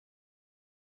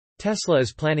Tesla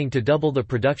is planning to double the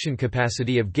production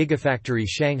capacity of Gigafactory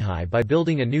Shanghai by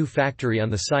building a new factory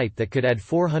on the site that could add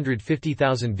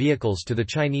 450,000 vehicles to the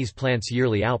Chinese plant's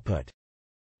yearly output.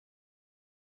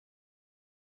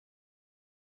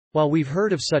 While we've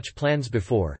heard of such plans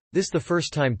before, this is the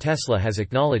first time Tesla has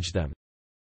acknowledged them.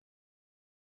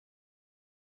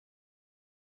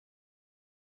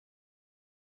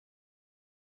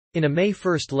 In a May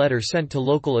 1 letter sent to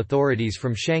local authorities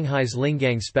from Shanghai's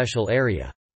Lingang special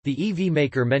area, the EV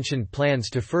maker mentioned plans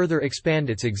to further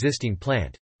expand its existing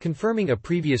plant, confirming a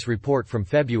previous report from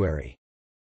February.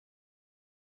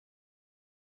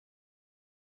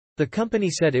 The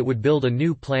company said it would build a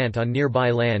new plant on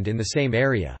nearby land in the same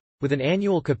area, with an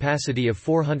annual capacity of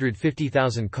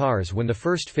 450,000 cars when the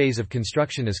first phase of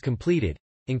construction is completed,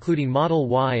 including Model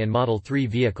Y and Model 3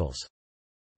 vehicles.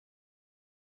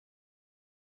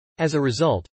 As a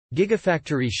result,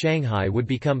 Gigafactory Shanghai would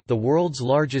become the world's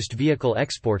largest vehicle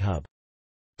export hub.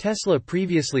 Tesla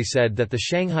previously said that the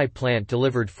Shanghai plant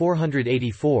delivered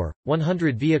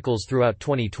 484,100 vehicles throughout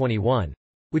 2021,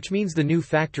 which means the new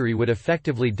factory would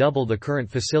effectively double the current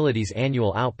facility's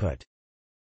annual output.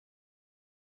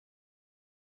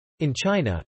 In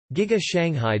China, Giga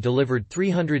Shanghai delivered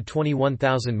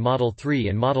 321,000 Model 3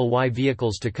 and Model Y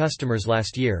vehicles to customers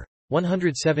last year,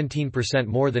 117%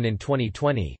 more than in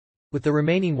 2020. With the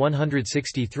remaining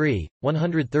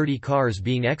 130 cars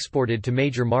being exported to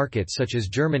major markets such as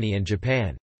Germany and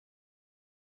Japan.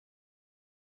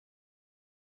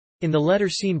 In the letter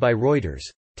seen by Reuters,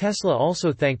 Tesla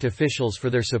also thanked officials for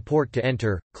their support to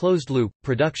enter closed-loop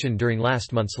production during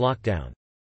last month's lockdown.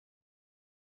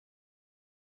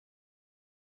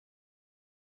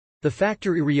 The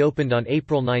factory reopened on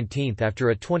April 19 after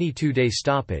a 22-day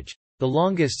stoppage, the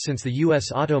longest since the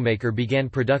U.S. automaker began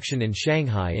production in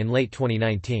Shanghai in late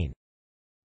 2019.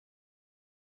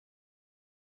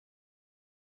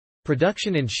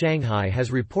 Production in Shanghai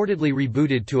has reportedly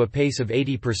rebooted to a pace of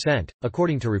 80%,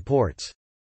 according to reports.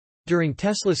 During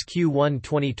Tesla's Q1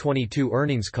 2022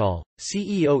 earnings call,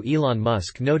 CEO Elon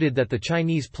Musk noted that the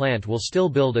Chinese plant will still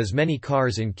build as many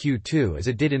cars in Q2 as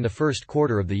it did in the first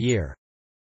quarter of the year.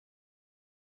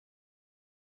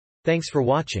 Thanks for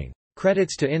watching.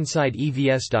 Credits to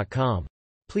InsideEVs.com.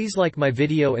 Please like my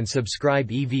video and subscribe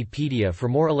EVPedia for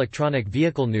more electronic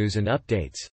vehicle news and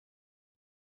updates.